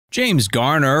James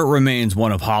Garner remains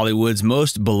one of Hollywood's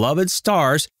most beloved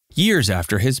stars years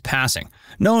after his passing,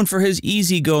 known for his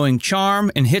easygoing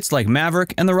charm in hits like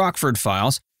Maverick and The Rockford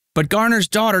Files. But Garner's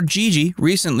daughter, Gigi,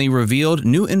 recently revealed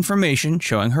new information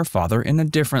showing her father in a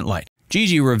different light.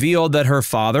 Gigi revealed that her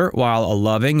father, while a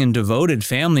loving and devoted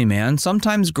family man,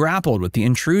 sometimes grappled with the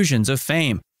intrusions of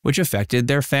fame, which affected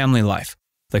their family life.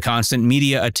 The constant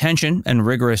media attention and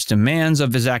rigorous demands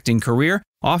of his acting career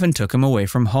often took him away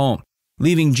from home,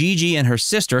 leaving Gigi and her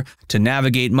sister to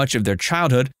navigate much of their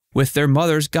childhood with their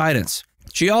mother's guidance.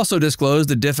 She also disclosed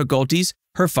the difficulties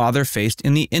her father faced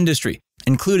in the industry,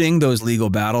 including those legal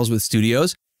battles with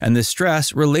studios and the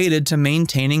stress related to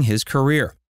maintaining his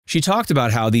career. She talked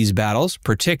about how these battles,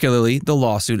 particularly the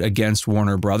lawsuit against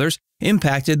Warner Brothers,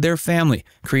 impacted their family,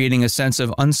 creating a sense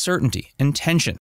of uncertainty and tension.